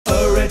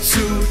red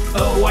suit,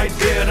 a white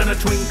beard and a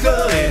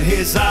twinkle in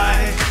his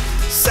eye.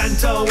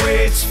 Santa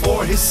waits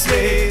for his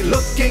sleigh,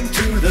 looking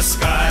to the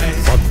sky.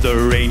 But the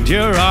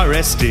reindeer are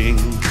resting,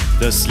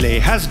 the sleigh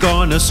has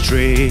gone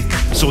astray.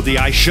 So the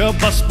Eicher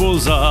bus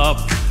pulls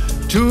up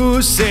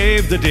to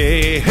save the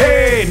day.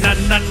 Hey, na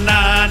na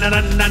na na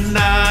na na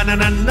na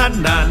na na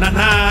na na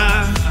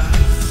na.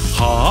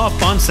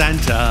 Hop on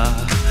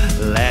Santa,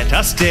 let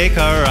us take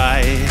a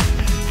ride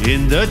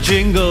in the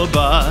jingle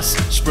bus,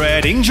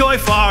 spreading joy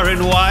far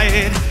and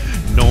wide.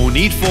 No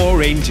need for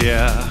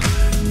reindeer,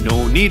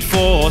 no need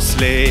for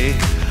sleigh.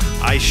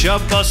 Eicher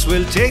bus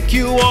will take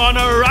you on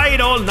a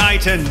ride all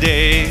night and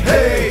day.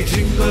 Hey,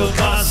 jingle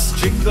bus,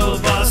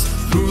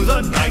 through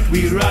the night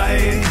we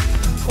ride.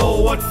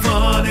 Oh, what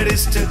fun it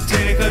is to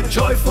take a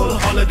joyful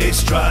holiday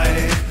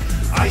stride.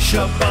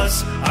 Eicher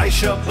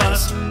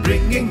bus,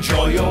 bringing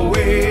joy your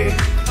way.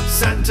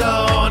 Santa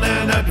on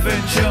an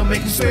adventure,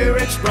 making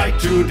spirits bright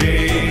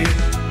today.